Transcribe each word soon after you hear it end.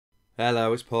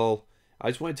Hello, it's Paul. I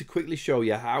just wanted to quickly show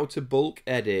you how to bulk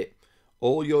edit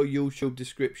all your YouTube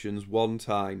descriptions one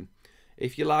time.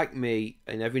 If you're like me,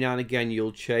 and every now and again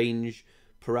you'll change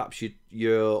perhaps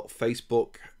your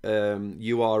Facebook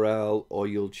URL, or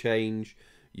you'll change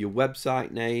your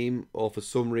website name, or for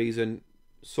some reason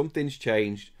something's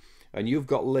changed and you've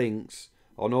got links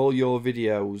on all your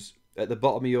videos. At the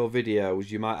bottom of your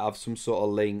videos you might have some sort of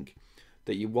link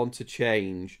that you want to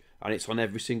change, and it's on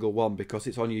every single one because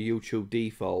it's on your YouTube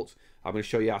default. I'm going to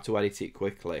show you how to edit it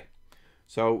quickly.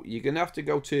 So you're going to have to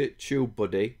go to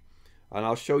TubeBuddy, and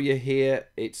I'll show you here.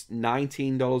 It's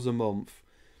 $19 a month.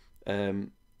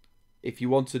 If you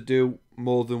want to do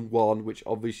more than one, which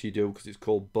obviously you do because it's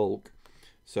called bulk.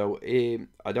 So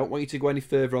I don't want you to go any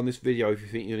further on this video if you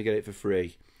think you're going to get it for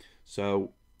free.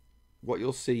 So what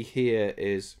you'll see here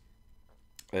is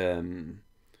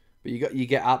but you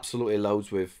get absolutely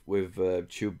loads with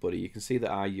TubeBuddy. You can see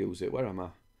that I use it. Where am I?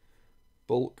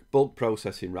 Bulk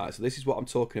processing, right? So this is what I'm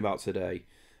talking about today.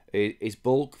 Is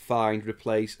bulk, find,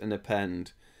 replace, and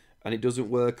append, and it doesn't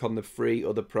work on the free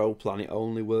or the pro plan. It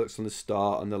only works on the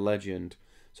start and the legend.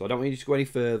 So I don't want you to go any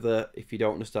further. If you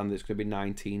don't understand it, it's going to be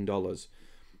 $19.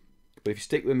 But if you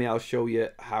stick with me, I'll show you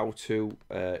how to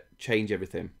change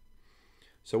everything.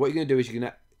 So what you're going to do is you're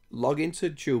going to log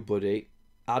into TubeBuddy,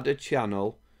 add a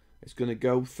channel. It's going to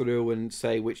go through and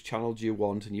say which channel do you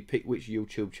want, and you pick which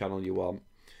YouTube channel you want.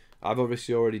 I've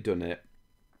obviously already done it.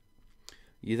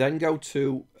 You then go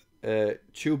to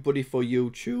TubeBuddy for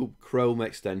YouTube Chrome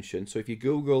extension. So if you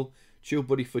Google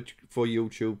TubeBuddy for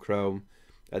YouTube Chrome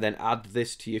and then add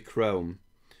this to your Chrome,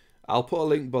 I'll put a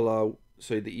link below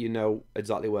so that you know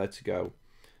exactly where to go.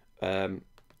 And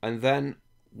then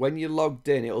when you're logged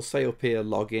in, it'll say up here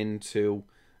log in to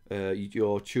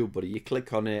your TubeBuddy. You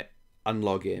click on it and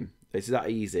log in. It's that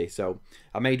easy. So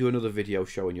I may do another video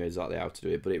showing you exactly how to do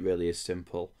it, but it really is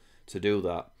simple to do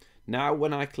that. Now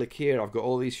when I click here, I've got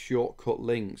all these shortcut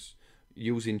links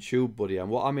using TubeBuddy, and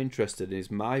what I'm interested in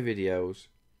is my videos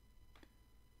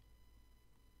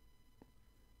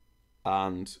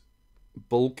and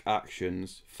bulk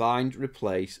actions, find,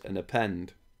 replace, and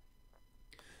append.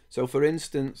 So for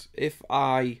instance, if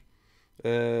I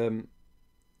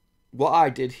what I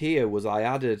did here was I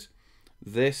added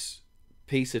this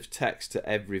piece of text to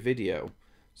every video.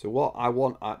 So what I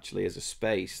want actually is a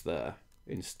space there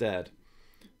instead.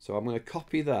 So I'm going to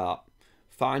copy that,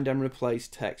 find and replace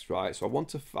text, right? So I want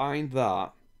to find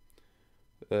that.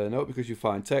 Note because you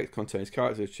find text contains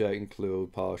characters, check,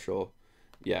 include, partial.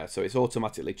 Yeah, so it's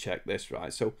automatically checked this,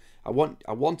 right? So I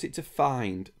want it to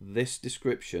find this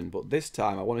description, but this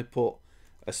time I want to put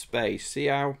a space. See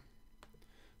how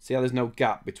there's no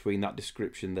gap between that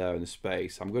description there and the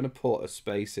space? I'm going to put a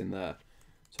space in there.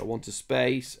 So I want a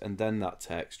space and then that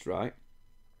text, right?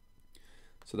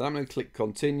 So then I'm going to click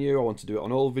continue. I want to do it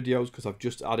on all videos because I've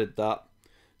just added that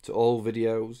to all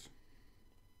videos.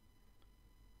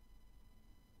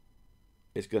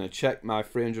 It's going to check my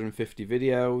 350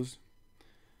 videos.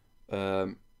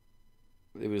 It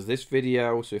was this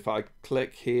video, so if I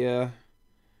click here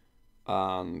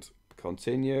and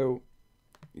continue,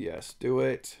 yes, do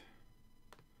it,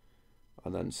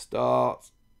 and then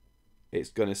start, it's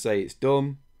going to say it's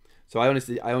done. So I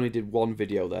only did one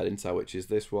video there, didn't I, which is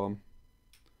this one.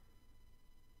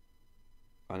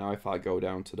 And now if I go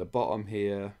down to the bottom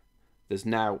here, there's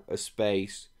now a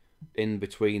space in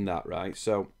between that, right?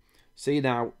 So see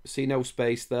no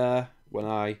space there. When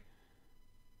I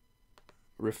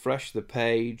refresh the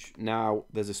page, now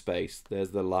there's a space.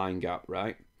 There's the line gap,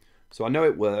 right? So I know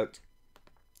it worked.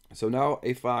 So now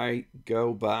if I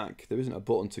go back, there isn't a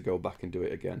button to go back and do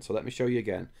it again. So let me show you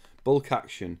again. Bulk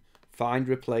action, find,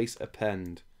 replace,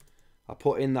 append. I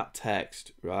put in that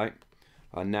text, right?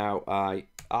 And now I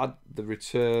add the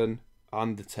return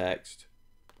and the text.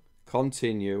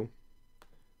 Continue.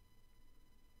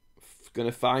 Going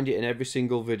to find it in every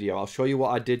single video. I'll show you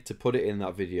what I did to put it in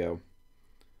that video.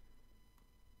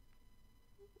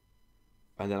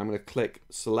 And then I'm going to click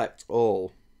select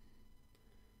all.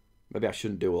 Maybe I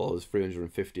shouldn't do all. There's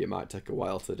 350. It might take a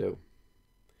while to do.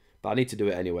 But I need to do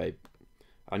it anyway.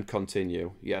 And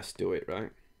continue. Yes, do it,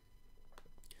 right?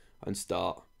 And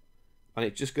start. And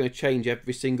it's just going to change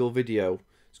every single video.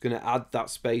 It's going to add that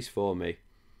space for me.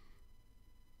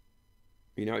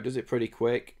 You know, it does it pretty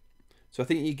quick. So I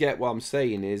think you get what I'm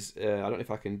saying is, I don't know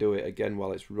if I can do it again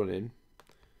while it's running.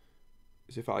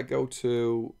 So if I go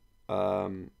to,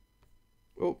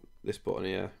 this button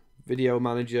here, Video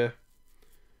Manager.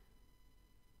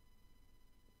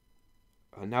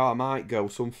 And now I might go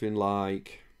something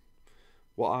like,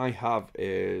 what I have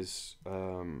is,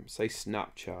 say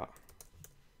Snapchat.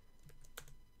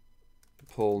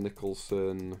 Paul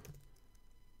Nicholson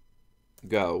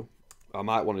go, I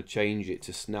might want to change it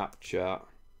to Snapchat.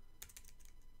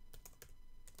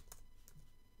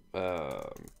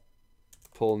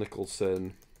 Paul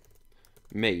Nicholson,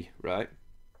 me, right?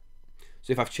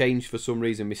 So if I've changed for some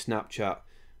reason my Snapchat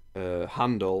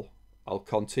handle, I'll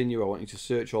continue. I want you to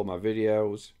search all my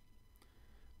videos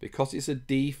because it's a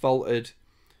defaulted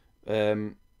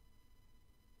upload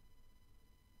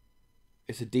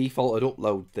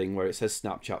thing where it says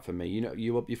Snapchat for me. You know,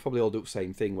 you probably all do the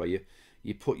same thing where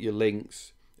you put your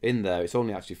links in there. It's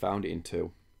only actually found it in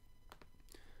 2.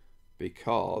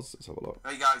 Because let's have a look.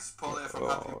 Hey guys, Paul here from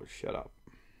Happy. Oh, shut up.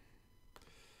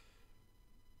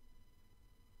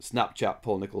 Snapchat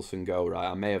Paul Nicholson Go, right?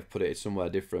 I may have put it somewhere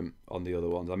different on the other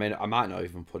ones. I might not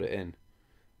even put it in.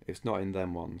 It's not in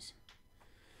them ones.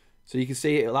 So you can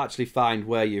see it'll actually find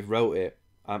where you've wrote it.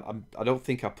 I don't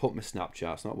think I put my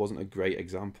Snapchat, so that wasn't a great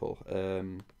example.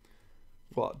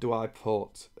 What do I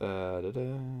put?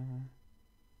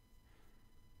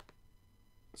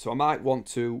 So I might want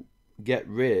to get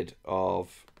rid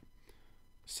of,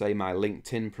 say, my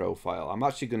LinkedIn profile. I'm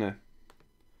actually gonna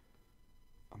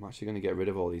get rid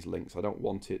of all these links. I don't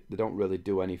want it. They don't really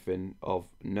do anything of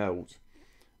note.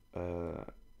 So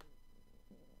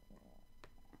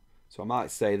I might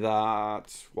say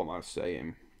that. What am I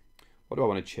saying? What do I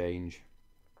want to change?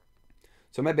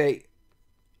 So maybe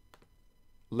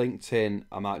LinkedIn,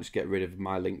 I might just get rid of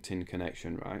my LinkedIn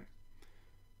connection, right?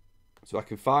 So I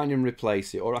can find and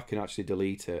replace it, or I can actually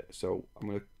delete it. So I'm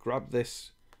going to grab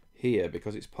this here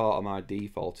because it's part of my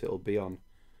default. It'll be on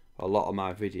a lot of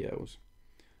my videos.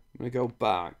 I'm going to go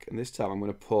back, and this time I'm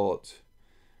going to put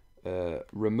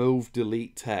remove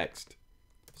delete text.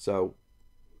 So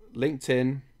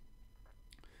LinkedIn,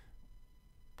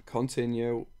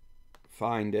 continue,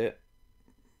 find it.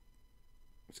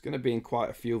 It's going to be in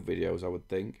quite a few videos, I would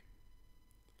think.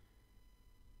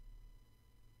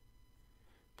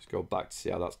 Just go back to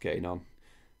see how that's getting on.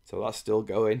 So that's still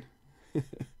going.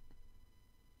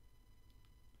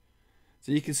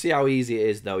 So you can see how easy it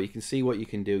is, though. You can see what you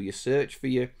can do. You search for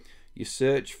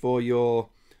your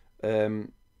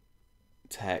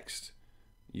text.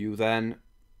 You then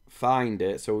find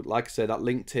it. So like I said, that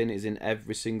LinkedIn is in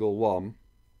every single one.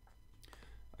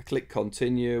 I click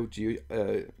continue. Do you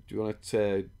want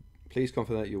to please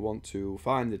confirm that you want to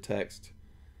find the text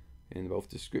in both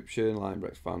description, line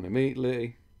breaks found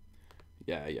immediately.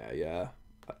 Yeah.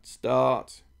 Let's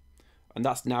start. And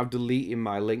that's now deleting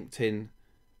my LinkedIn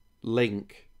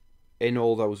link in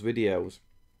all those videos.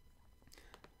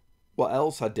 What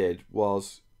else I did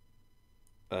was,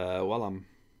 well, I'm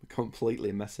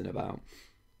completely messing about.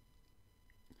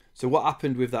 So what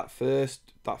happened with that first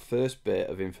bit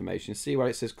of information? See where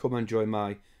it says come and join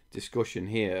my discussion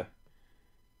here.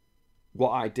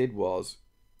 What I did was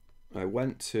I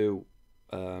went to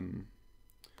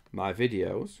my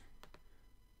videos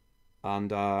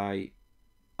and I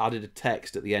added a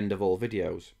text at the end of all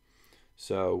videos.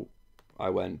 So I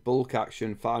went bulk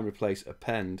action, find, replace,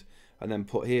 append, and then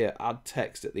put here add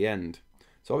text at the end.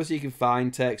 So obviously you can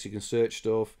find text, you can search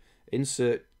stuff,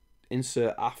 insert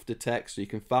after text, so you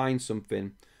can find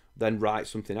something, then write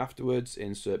something afterwards,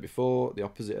 insert before, the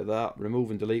opposite of that, remove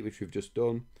and delete, which we've just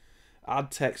done.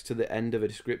 Add text to the end of a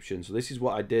description. So this is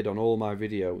what I did on all my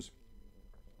videos.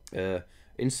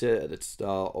 Insert at the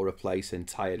start or replace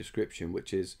entire description,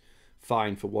 which is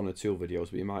fine for 1 or 2 videos,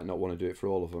 but you might not want to do it for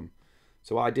all of them.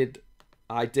 So I did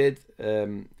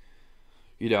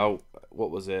you know, what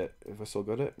was it? Have I still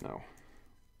got it? No.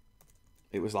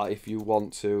 It was like, if you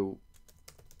want to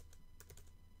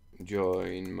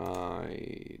join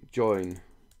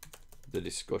the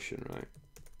discussion,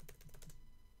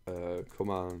 right?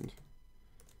 Command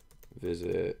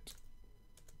visit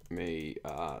me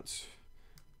at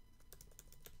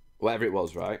whatever it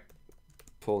was, right?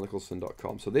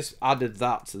 paulnicholson.com. So this added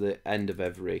that to the end of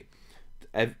every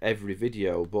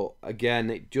video, but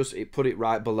again it put it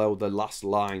right below the last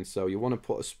line. So you want to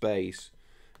put a space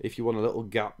if you want a little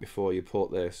gap before you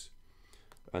put this,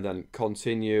 and then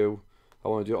continue. I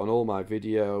want to do it on all my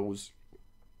videos,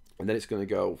 and then it's going to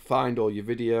go find all your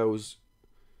videos.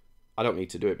 I don't need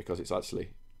to do it because it's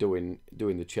actually doing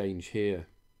the change here.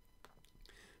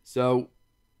 So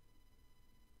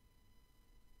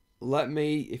let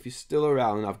me, if you're still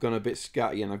around, and I've gone a bit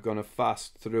scatty and I've gone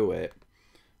fast through it,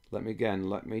 let me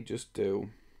just do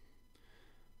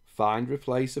find,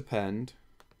 replace, append,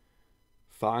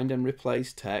 find and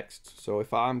replace text. So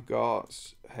if I've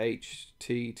got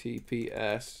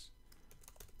https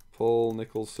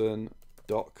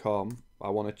paulnicholson.com, I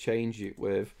want to change it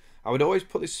with, I would always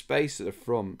put this space at the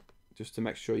front just to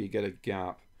make sure you get a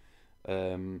gap.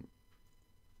 https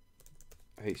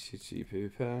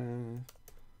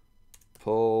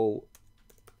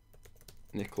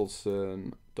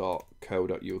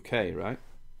paulnicholson.co.uk, right?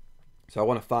 So I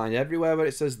want to find everywhere where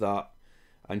it says that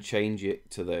and change it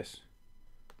to this.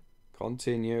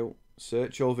 Continue.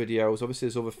 Search all videos. Obviously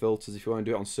there's other filters if you want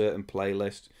to do it on certain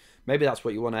playlists. Maybe that's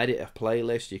what you want to edit a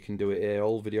playlist. You can do it here.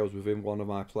 All videos within one of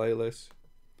my playlists.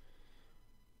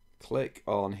 Click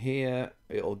on here.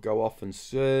 It'll go off and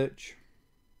search.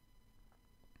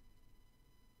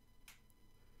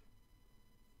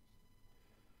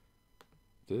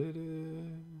 So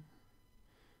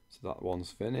that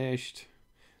one's finished.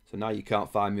 So now you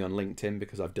can't find me on LinkedIn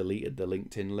because I've deleted the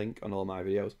LinkedIn link on all my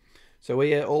videos. So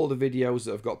here, all the videos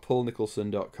that have got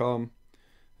paulnicholson.com,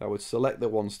 I would select the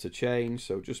ones to change.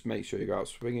 So just make sure you go out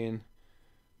swinging.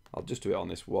 I'll just do it on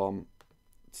this one.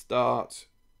 Start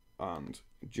and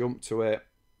jump to it.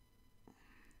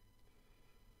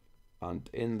 And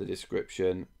in the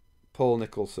description,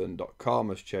 paulnicholson.com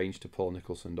has changed to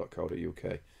paulnicholson.co.uk.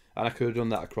 And I could have done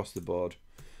that across the board.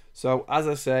 So as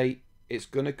I say, it's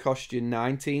going to cost you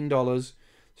 $19.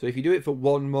 So if you do it for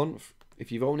 1 month,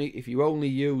 if you only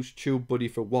use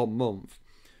TubeBuddy for 1 month,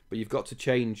 but you've got to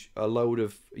change a load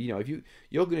of, if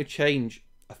you're going to change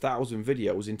 1,000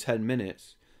 videos in 10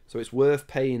 minutes, so it's worth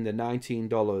paying the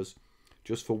 $19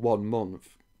 just for 1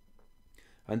 month,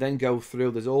 and then go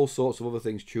through. There's all sorts of other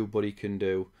things TubeBuddy can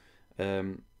do.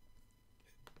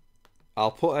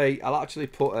 I'll put a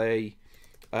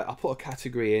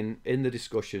category in the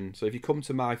discussion. So if you come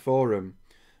to my forum,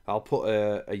 I'll put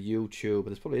a YouTube.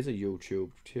 There probably is a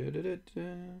YouTube.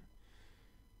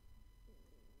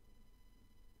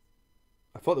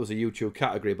 I thought there was a YouTube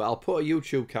category, but I'll put a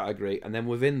YouTube category, and then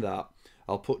within that,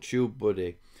 I'll put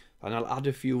TubeBuddy, and I'll add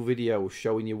a few videos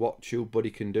showing you what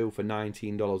TubeBuddy can do for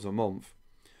 $19 a month.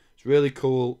 It's really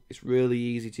cool. It's really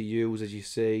easy to use, as you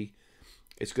see.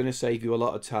 It's going to save you a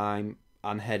lot of time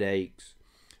and headaches,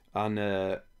 and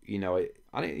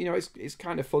it's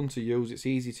kind of fun to use. It's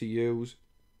easy to use.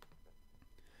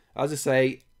 As I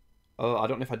say, I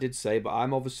don't know if I did say, but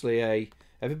I'm obviously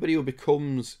everybody who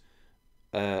becomes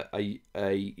a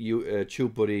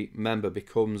TubeBuddy member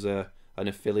becomes an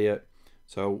affiliate.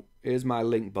 So here's my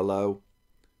link below.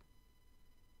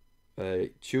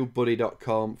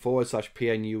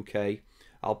 TubeBuddy.com/PNUK.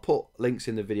 I'll put links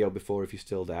in the video before if you're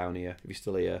still down here. If you're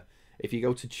still here, if you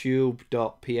go to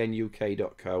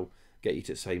tube.pnuk.co, get you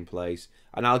to the same place,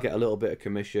 and I'll get a little bit of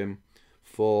commission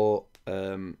for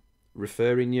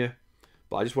referring you.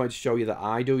 But I just wanted to show you that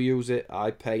I do use it.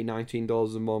 I pay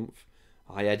 $19 a month.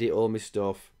 I edit all my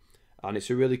stuff, and it's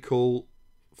a really cool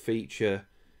feature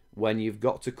when you've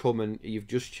got to come and you've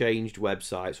just changed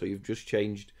websites, or you've just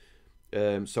changed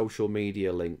social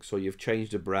media links, or you've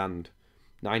changed a brand.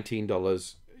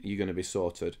 $19, you're going to be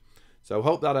sorted. So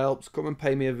hope that helps. Come and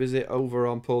pay me a visit over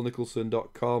on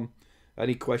paulnicholson.com.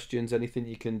 Any questions, anything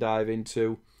you can dive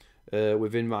into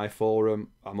within my forum,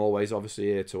 I'm always obviously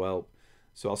here to help.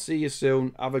 So I'll see you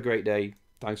soon. Have a great day.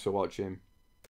 Thanks for watching.